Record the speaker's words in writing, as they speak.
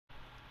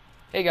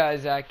Hey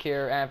guys, Zach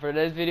here, and for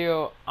today's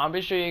video, I'm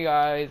going to show you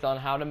guys on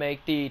how to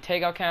make the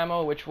Takeout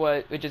Camo, which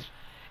is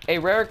a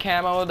rare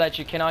camo that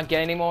you cannot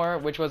get anymore,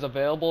 which was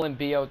available in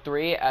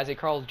BO3 as a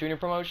Carl's Jr.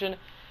 promotion.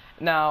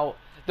 Now,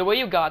 the way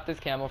you got this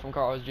camo from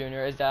Carl's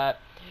Jr. is that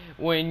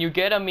when you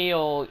get a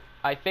meal,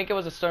 I think it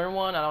was a certain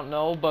one, I don't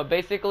know, but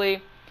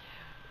basically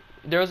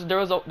there was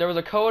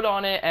a code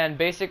on it, and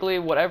basically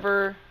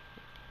whatever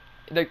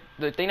the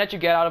thing that you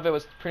get out of it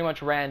was pretty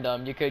much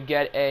random. You could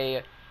get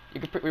you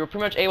were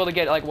pretty much able to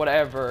get like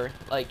whatever,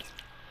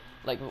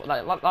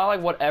 not like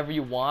whatever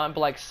you want,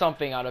 but like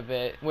something out of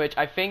it. Which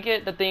I think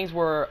the things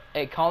were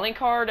a calling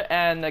card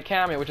and the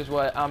camo, which is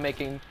what I'm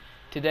making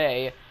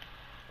today.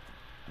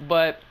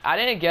 But I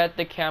didn't get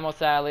the camo,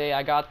 sadly.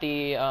 I got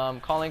the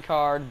calling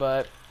card,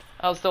 but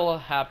I was still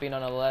happy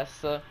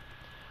nonetheless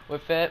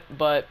with it.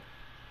 But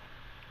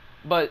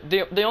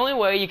the only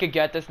way you could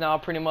get this now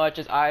pretty much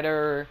is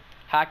either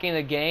hacking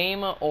the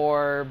game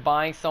or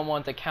buying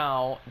someone's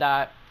account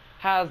that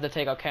has the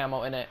Takeout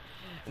Camo in it.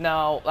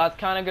 Now that's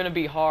kind of going to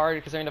be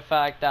hard considering the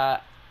fact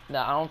that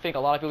I don't think a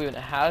lot of people even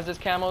has this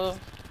camo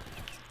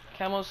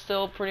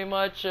still, pretty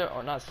much,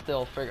 or not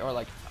still, or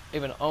like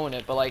even own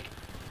it, but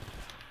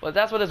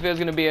that's what this video is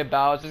going to be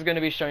about. It's just going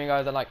to be showing you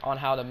guys on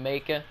how to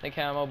make the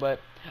camo. But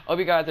I hope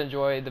you guys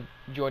enjoyed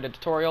the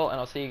tutorial,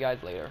 and I'll see you guys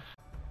later.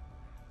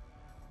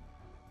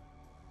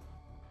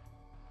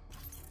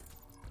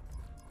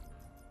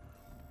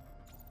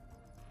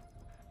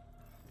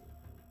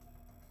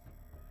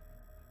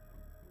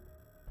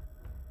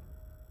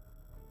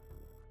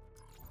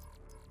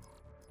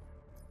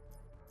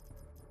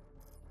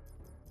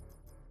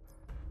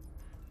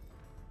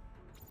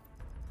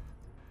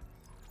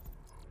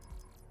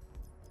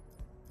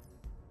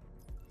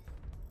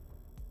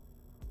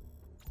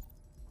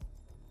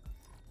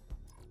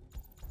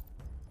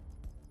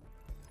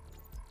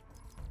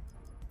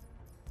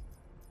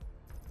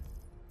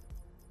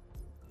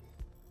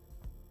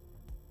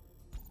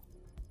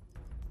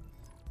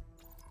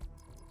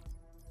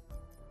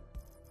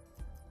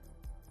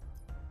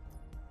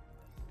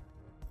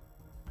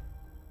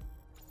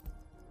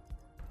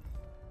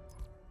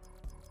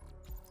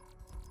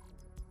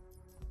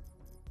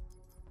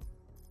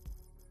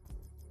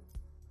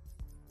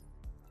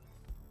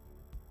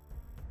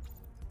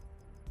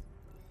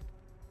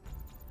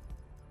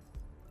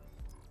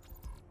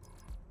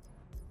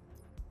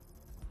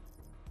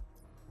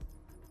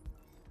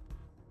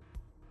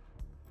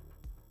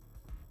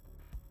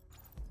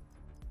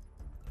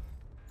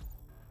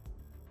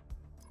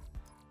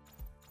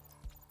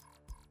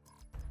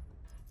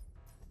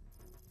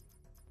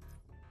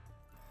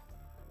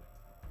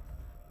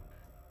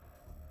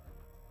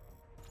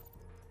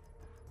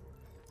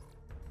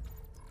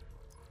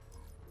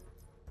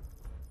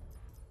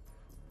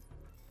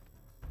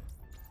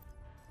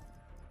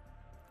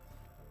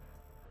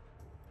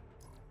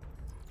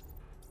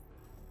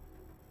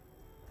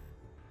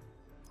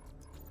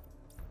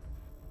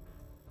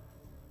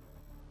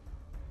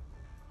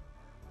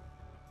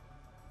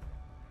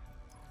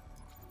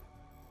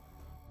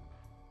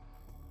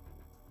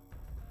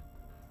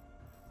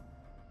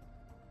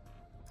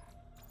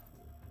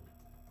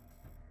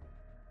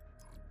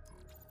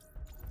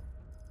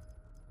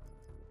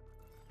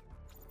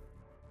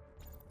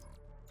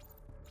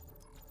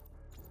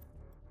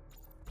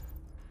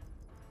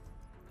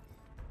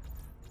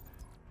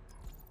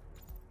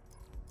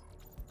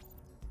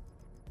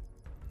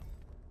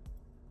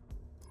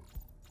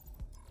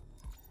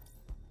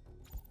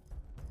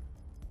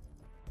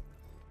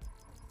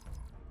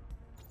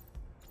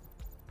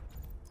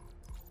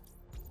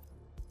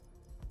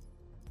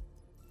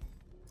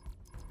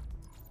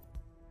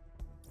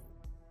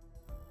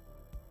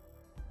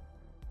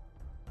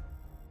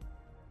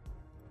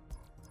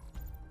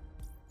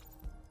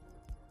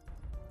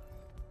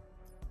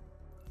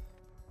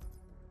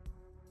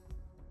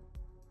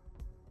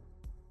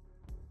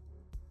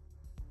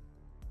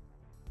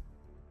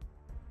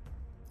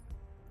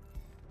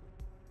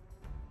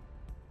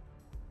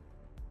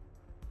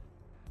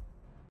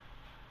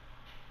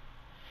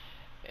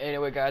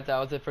 Anyway guys, that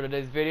was it for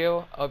today's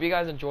video. I hope you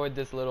guys enjoyed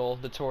this little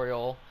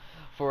tutorial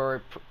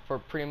for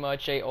pretty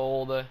much a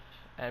old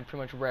and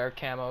pretty much rare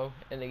camo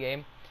in the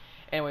game.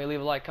 Anyway, leave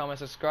a like, comment,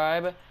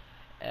 subscribe,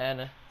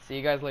 and see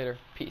you guys later.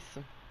 Peace.